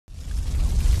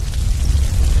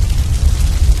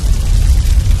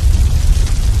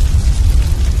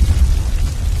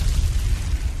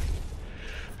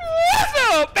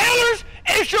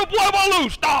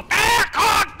Walooosh, the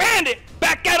Bangkok Bandit,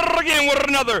 back at it again with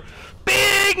another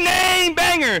big name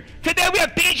banger. Today we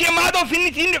have DJ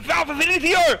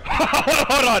Modofinitur.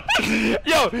 Hold on.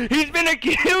 Yo, he's been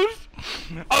accused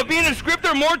of being a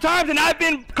scripter more times than I've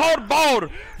been called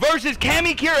bald versus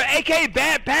KamiKira, aka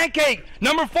Bad Pancake,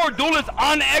 #4 Duelist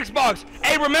on the Xbox.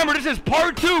 Hey, remember, this is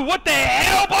part 2. What the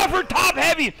hell, buffer top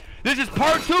heavy? This is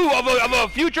part 2 of a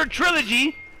future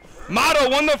trilogy. Modo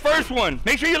won the first one.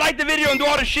 Make sure you like the video and do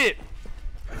all the shit.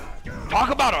 Talk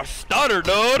about a stutter,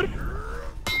 dude.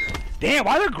 Damn,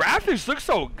 why the graphics look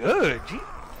so good? Gee.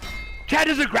 Chad,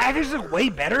 does the graphics look way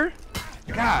better?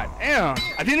 God damn.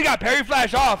 I think they got parry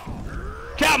flash off.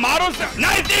 Chad, Modo,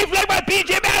 nice deflect by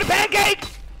PJ Bad Pancake.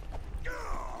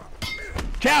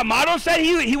 Chad, Modo said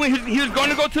he was going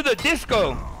to go to the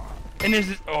disco. And this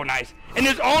is, oh nice. In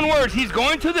his own words, he's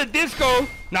going to the disco.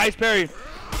 Nice parry.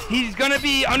 He's gonna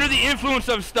be under the influence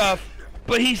of stuff,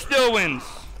 but he still wins.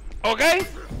 Okay?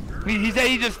 He said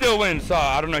he just still wins, so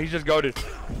I don't know, he's just goated.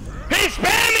 He's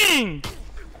spamming!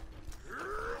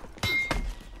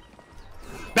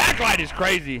 Backlight is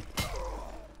crazy.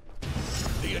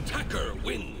 The attacker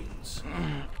wins.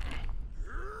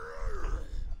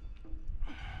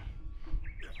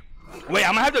 Wait,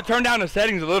 I'm gonna have to turn down the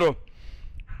settings a little.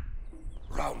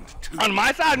 Round 2. On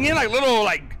my side, I'm getting like little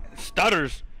like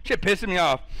stutters. Shit pissing me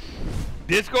off.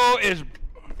 Disco is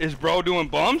bro doing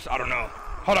bumps? I don't know.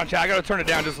 Hold on, chat. I gotta turn it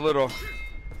down just a little.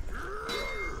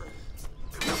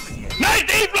 Nice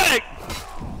deflect!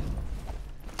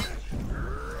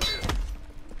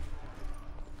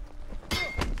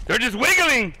 They're just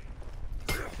wiggling.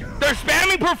 They're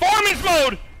spamming performance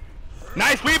mode.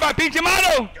 Nice read by Pinche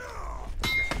Modo.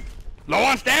 Low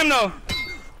on stamina.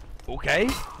 Okay.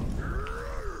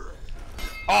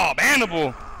 Oh,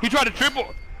 bannable. He tried to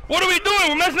triple. What are we doing?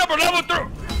 We're messing up our level 3.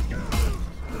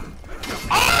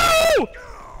 Oh!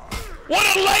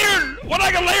 What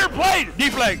like a layered play.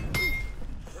 Deflect.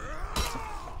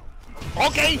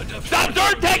 Okay. Stop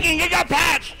dirt taking. It got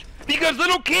patched because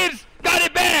little kids got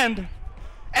it banned.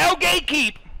 L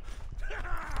gatekeep.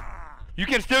 You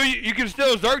can still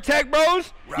Zerk tech,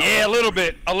 bros? Yeah, a little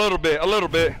bit.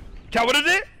 Chat, what is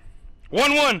it?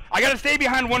 1-1. I gotta stay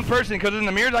behind one person because in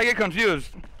the mirrors I get confused.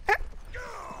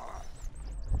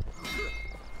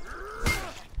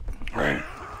 Right.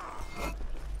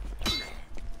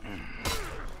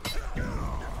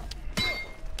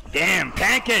 Damn,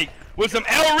 Pancake with some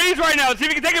L reads right now. Let's see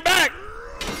if he can take it back.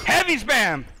 Heavy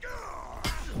spam.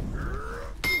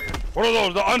 What are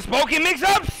those? The unspoken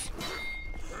mix-ups?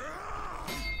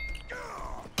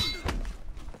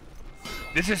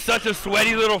 This is such a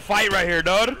sweaty little fight right here,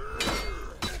 dude.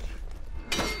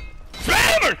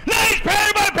 Spammer! Nice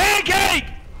parry by Pancake!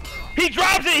 He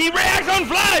drops it, he reacts on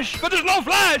flash, but there's no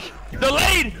flash.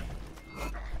 Delayed.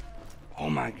 Oh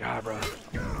my god, bro.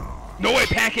 No way,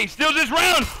 Pancake steals this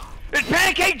round. It's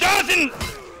Pancake Johnson.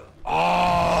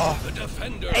 Oh. The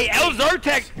defender. Hey, L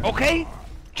Zertec. Okay.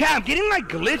 Chat, I'm getting like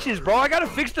glitches, bro. I gotta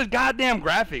fix the goddamn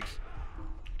graphics.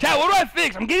 Chat, what do I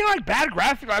fix? I'm getting like bad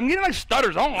graphics. I'm getting like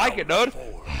stutters. I don't like it, dude.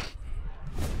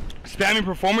 Spamming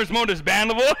performance mode is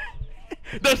bannable.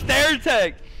 The stairs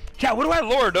tech. Chat, what do I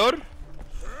lure, dude?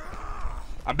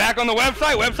 I'm back on the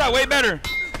website. Website way better.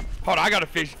 Hold on, I gotta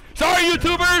fix. Sorry,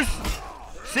 YouTubers.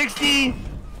 60.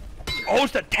 Oh,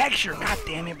 it's the texture. God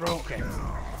damn it, bro. Okay.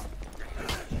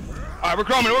 All right, we're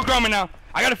chroming now.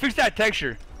 I gotta fix that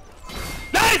texture.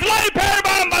 Nice light parry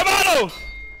bomb by Modo.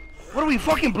 What are we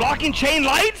fucking blocking chain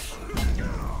lights?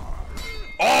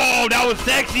 Oh, that was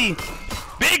sexy.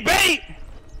 Big bait.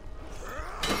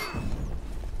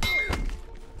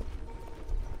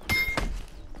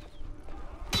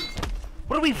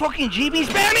 What are we fucking GB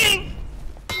spamming?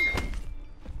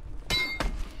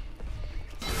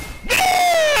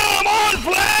 Damn, on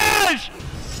flash!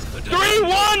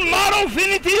 3-1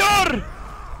 Modofinitur.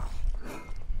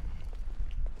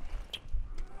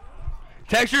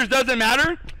 Textures doesn't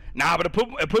matter? Nah, but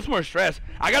it puts more stress.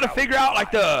 I gotta figure out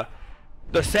like the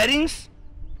settings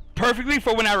perfectly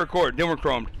for when I record. Then we're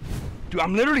chromed. Dude,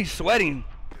 I'm literally sweating.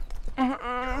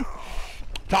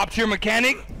 Top tier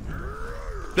mechanic.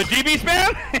 The GB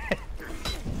spam?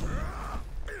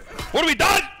 What do we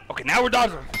dodge? Okay, now we're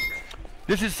dodging.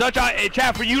 This is such a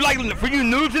chat for you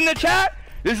noobs in the chat.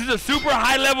 This is a super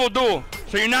high level duel,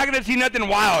 so you're not gonna see nothing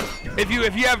wild. If you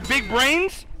have big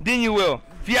brains, then you will.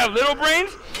 If you have little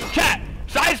brains, chat.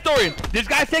 Side story. This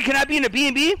guy said, "Can I be in a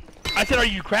B&B?" I said, "Are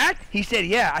you cracked?" He said,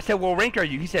 "Yeah." I said, "What rank are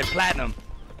you?" He said, "Platinum."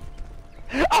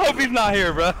 I hope he's not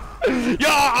here, bro. Yo,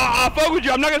 I'll fuck with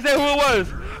you. I'm not gonna say who it was.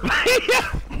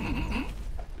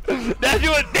 That shit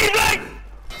was deflect.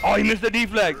 Oh, he missed the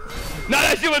deflect. No,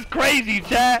 that shit was crazy,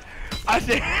 chat. I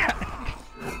said,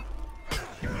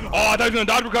 I thought he was gonna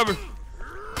dodge recover.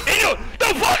 Hey, the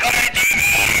fuck are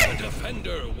The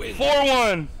defender wins.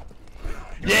 4-1.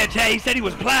 Yeah, Jay, he said he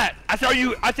was plat. I said,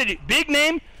 I said, big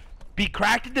name, be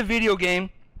cracked at the video game,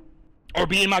 or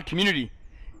be in my community.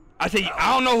 I said,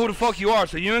 I don't know who the fuck you are,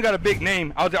 so you ain't got a big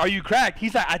name. I was like, are you cracked? He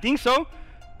said, I think so.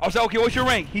 I was like, okay, what's your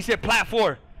rank? He said, plat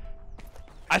 4.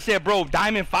 I said, bro,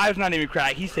 diamond 5's not even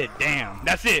cracked. He said, damn.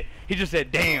 That's it. He just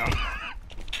said, damn.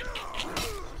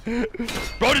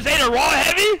 Bro just ate a raw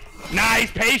heavy.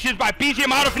 Nice patience by PJ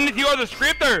Modofinitur, the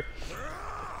scripter.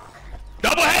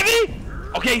 Double heavy.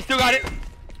 Okay, he still got it.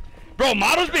 Bro,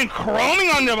 Modo's been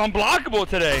chroming on them unblockable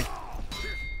today.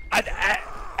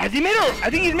 Has he made I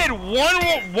think he's made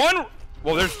one.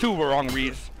 Well, there's 2 wrong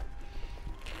reads.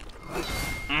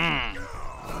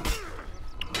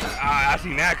 I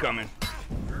seen that coming.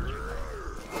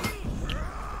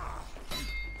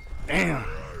 Damn.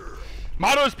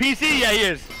 Modo is PC? Yeah, he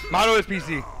is. Modo is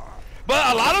PC.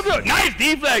 But a lot of the nice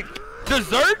deflect. The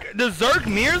Zerk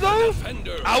mirror though,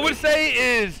 I would say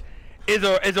is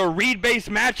a read-based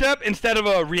matchup instead of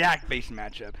a react-based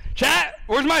matchup. Chat,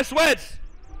 where's my sweats?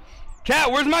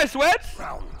 Chat, where's my sweats?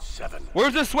 Round 7.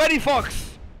 Where's the sweaty fucks?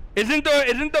 Isn't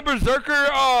the Berserker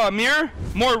mirror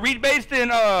more read-based than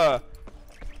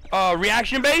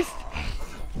reaction-based?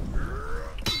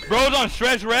 Bro's on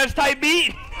stretch res type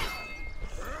beat.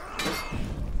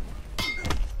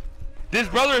 This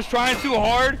brother is trying too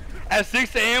hard at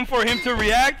 6 a.m. for him to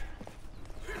react.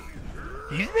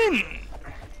 He's been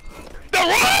the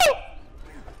roll.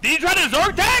 Did he try the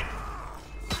Zerk tag?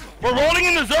 We're rolling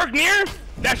in the Zerk mirror.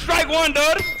 That's strike 1,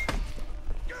 dude.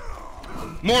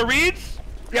 More reads?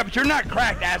 Yeah, but you're not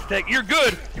cracked, Aztec. You're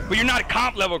good, but you're not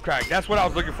comp level cracked. That's what I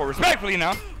was looking for. Respectfully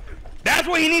now. That's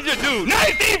what he needs to do.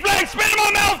 Nice deflect. Spin him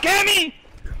on mouth, Cammy.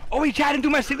 Oh, he chatted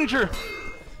through my signature.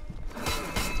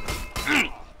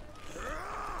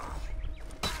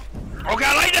 Okay,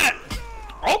 I like that.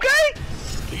 Okay.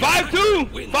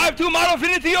 5-2. 5-2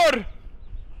 Modofinitur.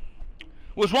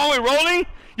 What's wrong with rolling?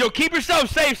 Yo, keep yourself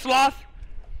safe, Sloth.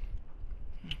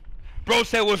 Bro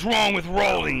said, what's wrong with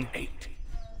rolling? 8.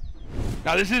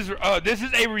 Now this is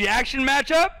a reaction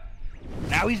matchup.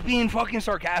 Now he's being fucking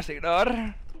sarcastic,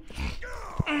 dude.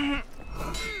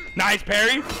 Nice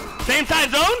parry. Same side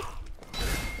zone.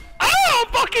 Oh,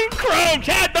 fucking chrome.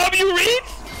 Chad W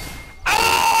reads.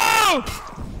 Oh!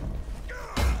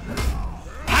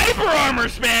 Hyper armor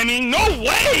spamming. No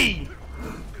way.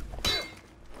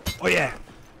 Oh yeah.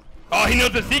 Oh, he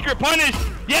knows the secret punish.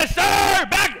 Yes, sir.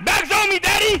 Back zone me,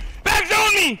 daddy. Back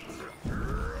zone me.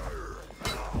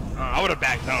 I would have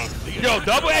back zoned. Yo,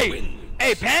 double A.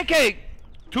 Hey, Pancake.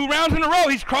 2 rounds in a row.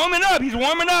 He's chroming up. He's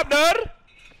warming up, dude.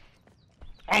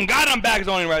 Oh, God, I'm back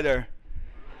zoning right there.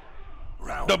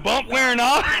 The bump wearing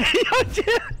off.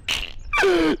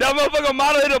 That motherfucker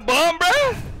model hit a bump,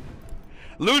 bro.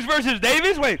 Walooosh versus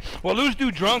Davis? Wait, Walooosh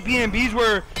do drunk BNBs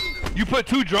where you put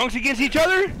 2 drunks against each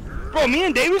other? Bro, me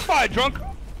and Davis fought drunk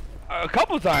a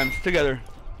couple times together.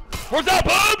 What's up,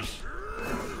 pubs?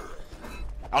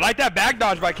 I like that back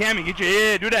dodge by Cammy. Get your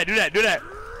head. Do that, do that, do that.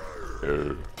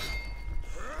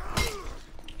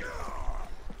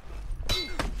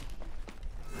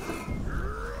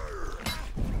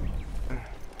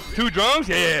 2 drums?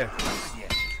 Yeah.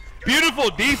 Beautiful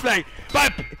deflect.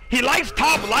 But he likes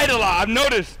top light a lot. I've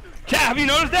noticed. Chat, have you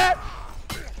noticed that?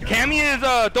 Cammy is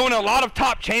throwing a lot of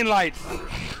top chain lights.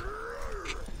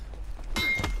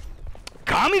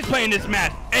 Kami's playing this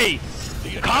match. Hey,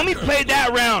 Kami played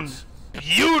that round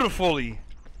beautifully.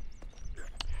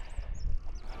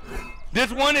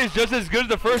 This one is just as good as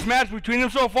the first match between them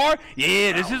so far.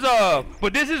 Yeah, this is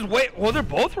but this is way, well, they're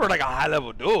both for like a high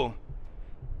level duel.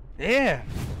 Yeah.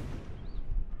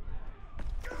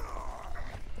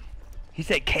 He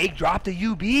said Cake dropped a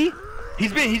UB.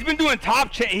 He's been doing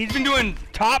top chain. He's been doing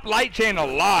top light chain a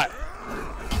lot.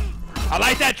 I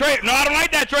like that trade. No, I don't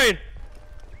like that trade.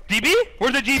 GB?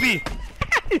 Where's the GB?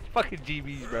 It's fucking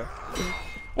GBs, bro.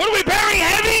 What are we pairing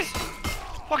heavies?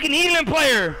 Fucking healing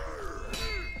player.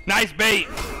 Nice bait.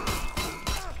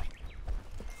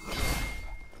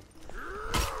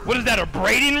 What is that, a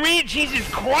braiding read? Jesus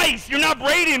Christ, you're not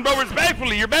braiding, bro,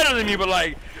 respectfully. You're better than me, but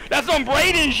like, that's some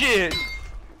braiding shit.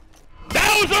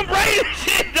 That was some braiding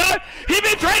shit, dog. He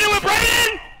been training with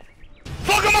Braden?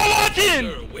 Fuck am I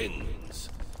watching? Wins.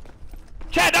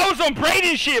 Chat, that was some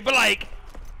braiding shit, but like,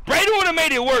 Braden would have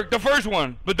made it work, the first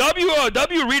one. But W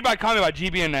read by comment by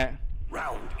GB in that.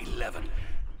 Round 11.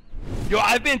 Yo,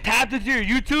 I've been tapped into your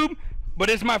YouTube, but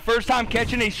it's my first time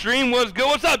catching a stream. What's good?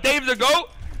 What's up, Dave the GOAT?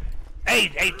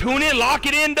 Hey, tune in, lock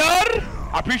it in, dude.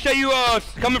 I appreciate you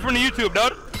coming from the YouTube,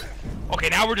 dude. Okay,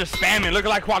 now we're just spamming, looking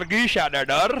like Walooosh out there,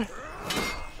 dude.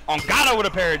 On God, I would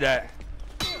have parried that.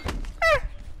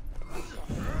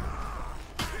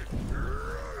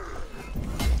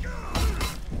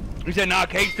 You said, nah,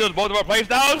 Cake steals both of our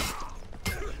playstyles?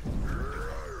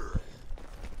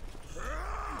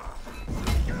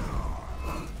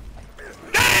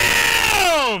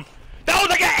 Damn! That was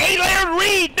like an 8-layer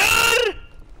read, dude!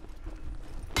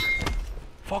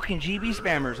 Fucking GB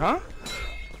spammers, huh?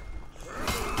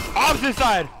 Opposite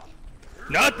side.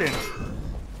 Nothing.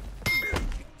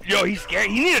 Yo, he's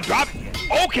scared. You need to drop it.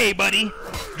 Okay, buddy.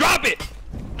 Drop it.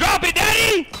 Drop it,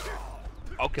 daddy!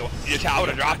 Okay, well, your child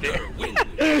would have dropped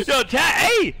it. Yo, chat,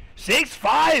 hey!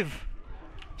 6-5.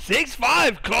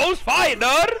 6-5. Close fight,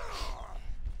 dude.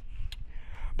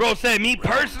 Bro said me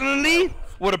personally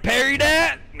would have parried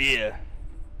that. Yeah.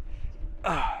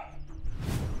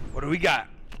 What do we got?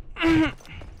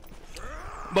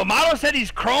 But Modo said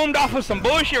he's chromed off of some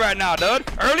bullshit right now, dude.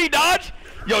 Early dodge?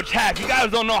 Yo, chat, if you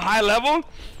guys don't know high level,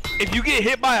 if you get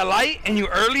hit by a light and you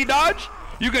early dodge,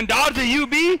 you can dodge the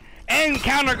UB and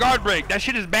counter guard break. That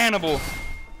shit is bannable.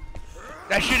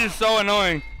 That shit is so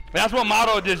annoying. That's what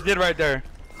Modo just did right there.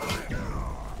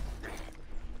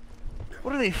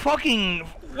 What are they fucking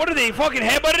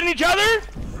headbutting each other?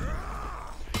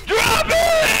 Drop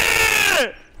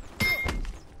it!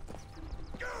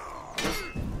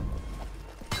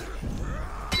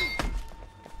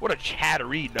 What a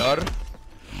chattery, dude.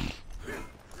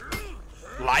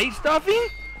 Light stuffing?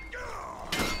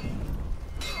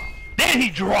 Then he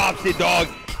drops it, dog.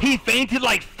 He fainted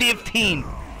like 15,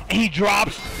 and he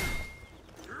drops.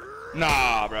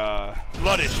 Nah, bruh.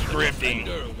 Blood is drifting.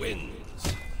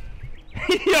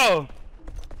 Yo.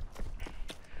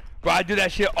 Bro, I do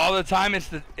that shit all the time.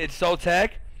 It's so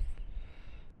tech.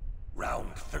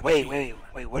 Round 13. Wait.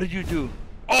 What did you do?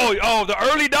 Oh, the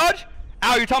early dodge?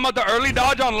 Al, you talking about the early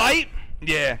dodge on light?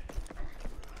 Yeah.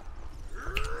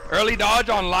 Early dodge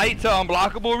on light to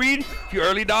unblockable read. If you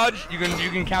early dodge, you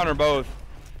can counter both.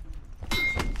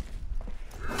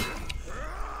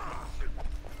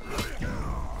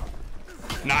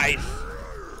 Nice.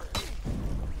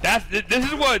 This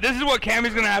is what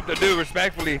Kami's gonna have to do,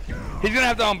 respectfully. He's gonna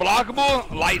have to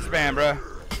unblockable light spam, bro.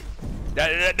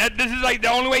 This is like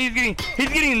the only way he's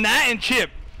getting that and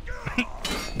chip.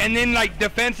 And then like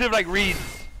defensive like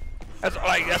reads. That's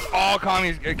all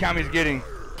Kami's getting.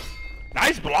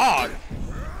 Nice block.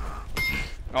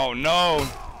 Oh no.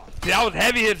 See, that was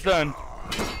heavy hit, son.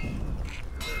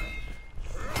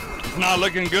 It's not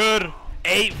looking good.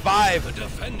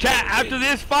 8-5. Chat, after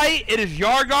this fight, it is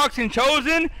Yargox and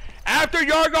Chosen. After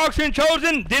Yargox and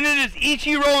Chosen, then it is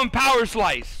Ichiro and Power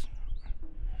Slice.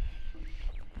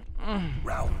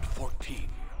 Round 14.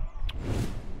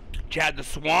 Chat, the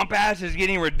swamp ass is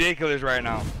getting ridiculous right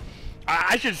now.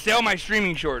 I should sell my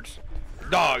streaming shorts.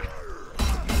 Dog.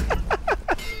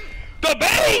 The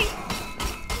bait!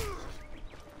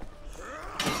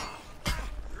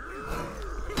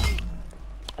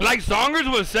 Like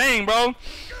Zongers was saying, bro,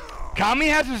 Kami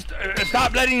has to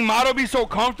stop letting Modo be so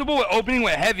comfortable with opening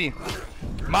with heavy.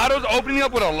 Modo's opening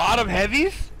up with a lot of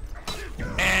heavies,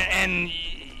 and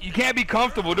you can't be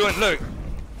comfortable doing. Look,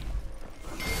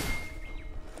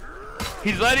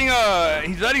 he's letting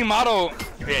Modo.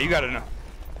 Yeah, you gotta know.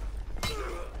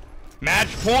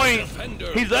 Match point.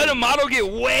 He's letting Modo get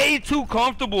way too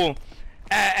comfortable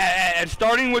at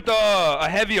starting with a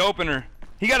heavy opener.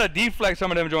 He gotta deflect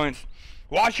some of them joints.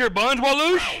 Wash your buns,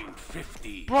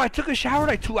 Walooosh. Bro, I took a shower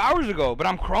like 2 hours ago, but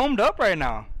I'm chromed up right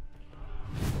now.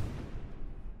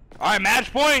 Alright,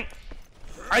 match point.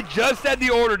 I just said the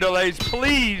order, delays.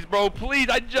 Please, bro, please.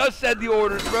 I just said the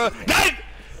orders, bro. Nice!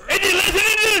 Is he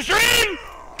listening to the stream?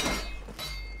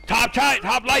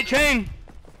 Top light chain.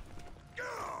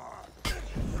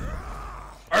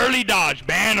 Early dodge,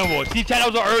 bannable. See, chat, that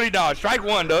was an early dodge. Strike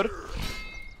one, dude.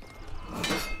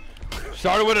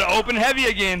 Started with an open heavy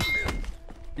again.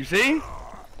 You see?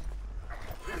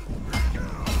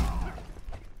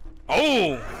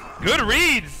 Oh, good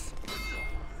reads.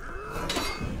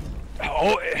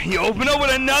 Oh, he opened up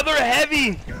with another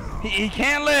heavy. He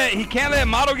can't let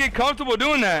Modo get comfortable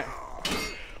doing that.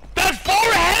 That's 4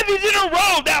 heavies in a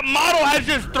row that Modo has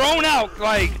just thrown out.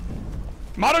 Like,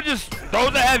 Modo just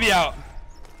throws a heavy out.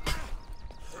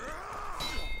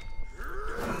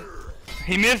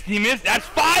 He missed. That's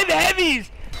 5 heavies.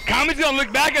 Kami's gonna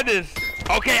look back at this.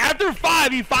 Okay, after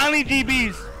 5, he finally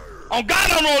GBs. On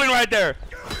God, I'm rolling right there.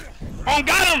 On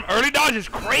God, I'm early dodge is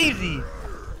crazy.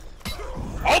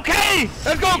 Okay,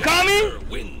 let's go, Kami.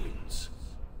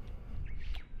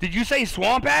 Did you say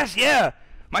swamp ass? Yeah,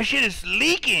 my shit is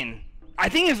leaking. I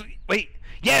think it's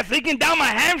it's leaking down my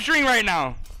hamstring right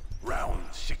now. Round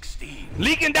 16.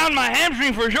 Leaking down my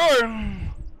hamstring for sure.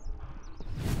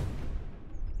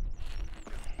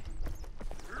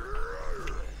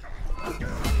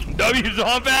 W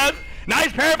zone pass.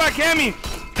 Nice parry by Kami.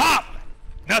 Top.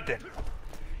 Nothing.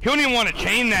 He don't even want to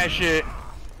chain that shit.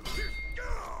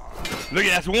 Look at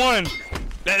that's one.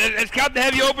 Let's count the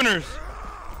heavy openers.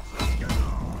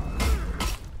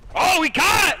 Oh, we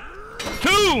caught.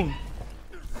 2.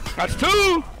 That's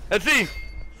 2. Let's see.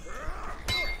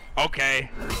 Okay.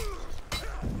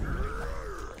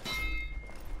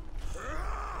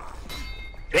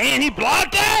 Damn, he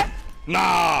blocked that?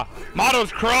 Nah.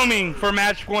 Modo's chroming for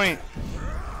match point.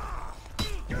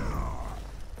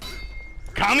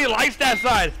 Kami likes that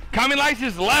side. Kami likes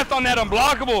his left on that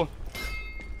unblockable.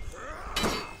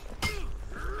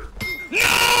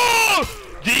 No!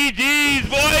 GG's,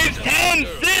 boys.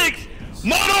 10-6.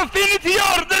 Modofinitur.